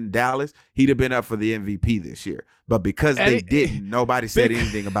games in Dallas, he'd have been up for the MVP this year. But because they didn't, nobody said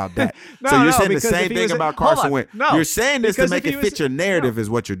anything about that. So you're saying the same thing about Carson Wentz. You're saying this to make it fit your narrative is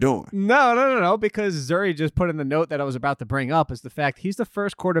what you're doing. No. Because Zuri just put in the note that I was about to bring up is the fact he's the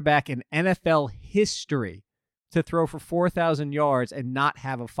first quarterback in NFL history to throw for 4,000 yards and not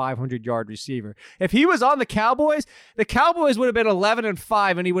have a 500-yard receiver. If he was on the Cowboys would have been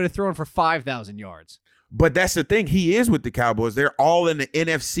 11-5, and he would have thrown for 5,000 yards. But that's the thing. He is with the Cowboys. They're all in the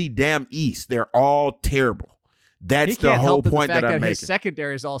NFC damn East. They're all terrible. That's the whole point that I'm making. His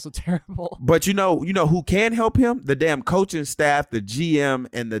secondary is also terrible. But you know who can help him? The damn coaching staff, the GM,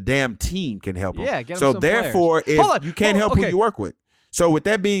 and the damn team can help him. Yeah, get him so some therefore, players. You can't help who you work with. So with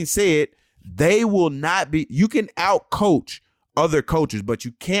that being said, they will not be. You can out-coach other coaches, but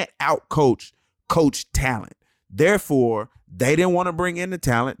you can't out-coach coach talent. Therefore, they didn't want to bring in the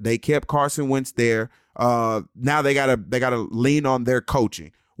talent. They kept Carson Wentz there. Now they gotta lean on their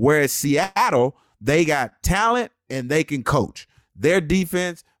coaching. Whereas Seattle, they got talent and they can coach. Their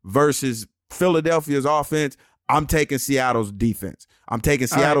defense versus Philadelphia's offense, I'm taking Seattle's defense. I'm taking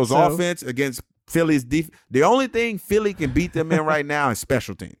Seattle's offense against Philly's defense. The only thing Philly can beat them in right now is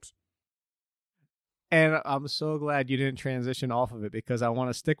special teams. And I'm so glad you didn't transition off of it because I want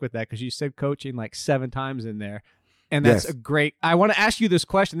to stick with that because you said coaching like 7 times in there. And that's a great. I want to ask you this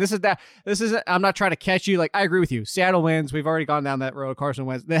question. This is. I'm not trying to catch you. Like, I agree with you. Seattle wins. We've already gone down that road. Carson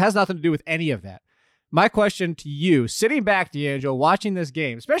wins. It has nothing to do with any of that. My question to you, sitting back, D'Angelo, watching this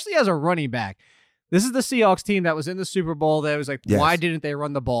game, especially as a running back, this is the Seahawks team that was in the Super Bowl that was like, why didn't they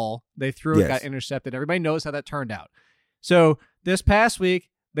run the ball? They threw it, got intercepted. Everybody knows how that turned out. So this past week,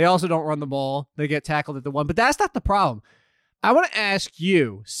 they also don't run the ball. They get tackled at the 1. But that's not the problem. I want to ask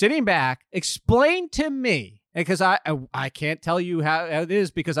you, sitting back, explain to me, because I can't tell you how it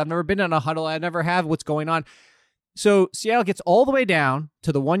is because I've never been in a huddle. I never have what's going on. So Seattle gets all the way down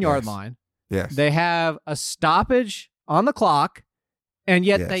to the 1-yard line. Yes. They have a stoppage on the clock, and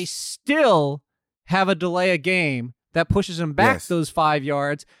yet they still have a delay of game that pushes them back those 5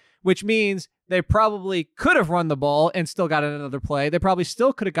 yards, which means they probably could have run the ball and still got another play. They probably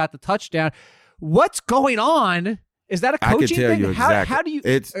still could have got the touchdown. What's going on? Is that a coaching thing? You exactly. How do you?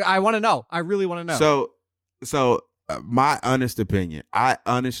 I want to know. I really want to know. So my honest opinion, I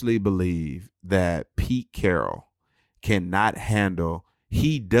honestly believe that Pete Carroll cannot handle.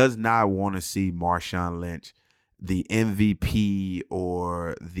 He does not want to see Marshawn Lynch the MVP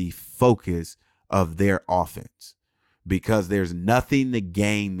or the focus of their offense because there's nothing to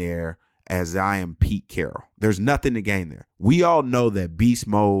gain there. As I am Pete Carroll, there's nothing to gain there. We all know that beast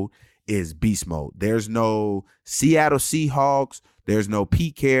mode is beast mode. There's no Seattle Seahawks. There's no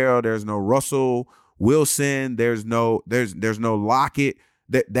Pete Carroll. There's no Russell Wilson. There's no Lockett.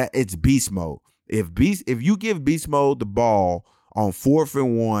 That it's beast mode. If you give beast mode the ball on 4th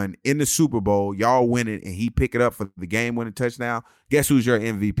and 1 in the Super Bowl, y'all win it, and he pick it up for the game-winning touchdown. Guess who's your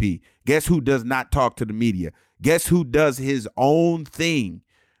MVP? Guess who does not talk to the media? Guess who does his own thing?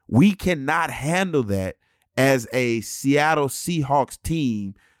 We cannot handle that as a Seattle Seahawks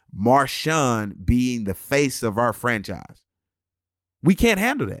team, Marshawn being the face of our franchise. We can't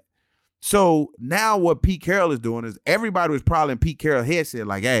handle that. So now what Pete Carroll is doing is everybody was probably in Pete Carroll's headset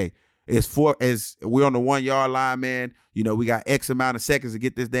like, hey, we're on the 1-yard line, man. You know, we got X amount of seconds to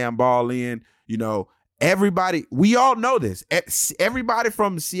get this damn ball in. You know, everybody, we all know this. Everybody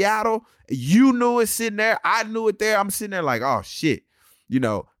from Seattle, you knew it sitting there. I knew it there. I'm sitting there like, oh, shit. You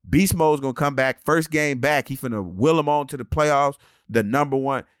know, Beast Mode's going to come back. First game back, he's going to will them on to the playoffs, the number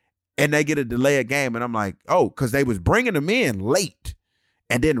 1, and they get a delay of game. And I'm like, oh, because they was bringing them in late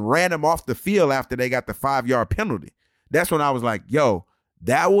and then ran them off the field after they got the 5-yard penalty. That's when I was like, yo,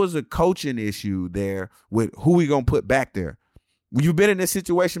 that was a coaching issue there with who we going to put back there. When you've been in this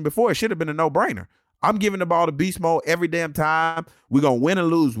situation before, it should have been a no-brainer. I'm giving the ball to Beast Mode every damn time. We're going to win and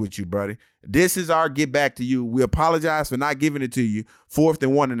lose with you, buddy. This is our get back to you. We apologize for not giving it to you. 4th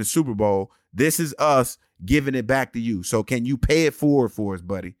and 1 in the Super Bowl. This is us giving it back to you. So can you pay it forward for us,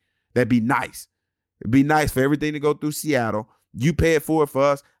 buddy? That'd be nice. It'd be nice for everything to go through Seattle. You pay it forward for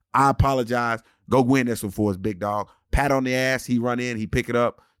us. I apologize. Go win this one for us, big dog. Pat on the ass. He run in. He pick it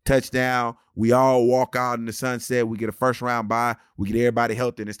up. Touchdown. We all walk out in the sunset. We get a first-round bye. We get everybody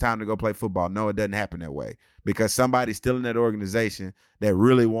healthy, and it's time to go play football. No, it doesn't happen that way because somebody's still in that organization that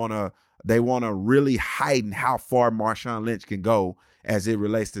really want to really heighten how far Marshawn Lynch can go as it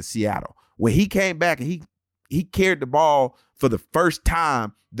relates to Seattle. When he came back and he carried the ball for the first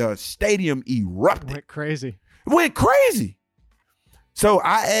time, the stadium erupted. Went crazy. So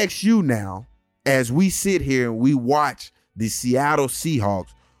I ask you now, as we sit here and we watch the Seattle Seahawks,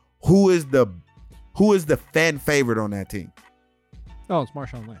 who is the fan favorite on that team? Oh, it's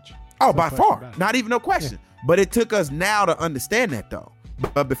Marshawn Lynch. Oh, by far. Not even no question. Yeah. But it took us now to understand that, though.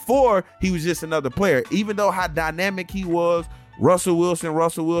 But before, he was just another player. Even though how dynamic he was, Russell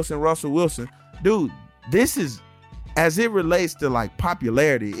Wilson. Dude, this is, as it relates to, like,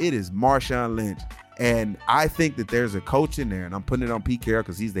 popularity, it is Marshawn Lynch. And I think that there's a coach in there, and I'm putting it on Pete Carroll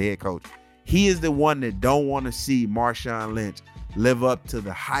because he's the head coach. He is the one that don't want to see Marshawn Lynch live up to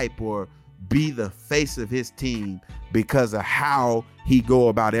the hype or be the face of his team because of how he go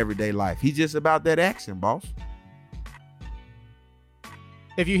about everyday life. He's just about that action, boss.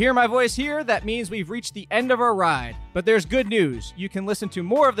 If you hear my voice here, that means we've reached the end of our ride. But there's good news. You can listen to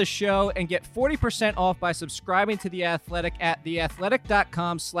more of the show and get 40% off by subscribing to The Athletic at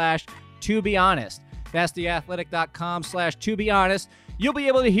theathletic.com/tobehonest. That's theathletic.com/tobehonest. You'll be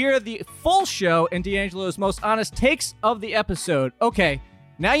able to hear the full show and D'Angelo's most honest takes of the episode. Okay,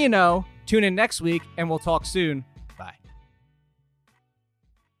 now you know. Tune in next week, and we'll talk soon.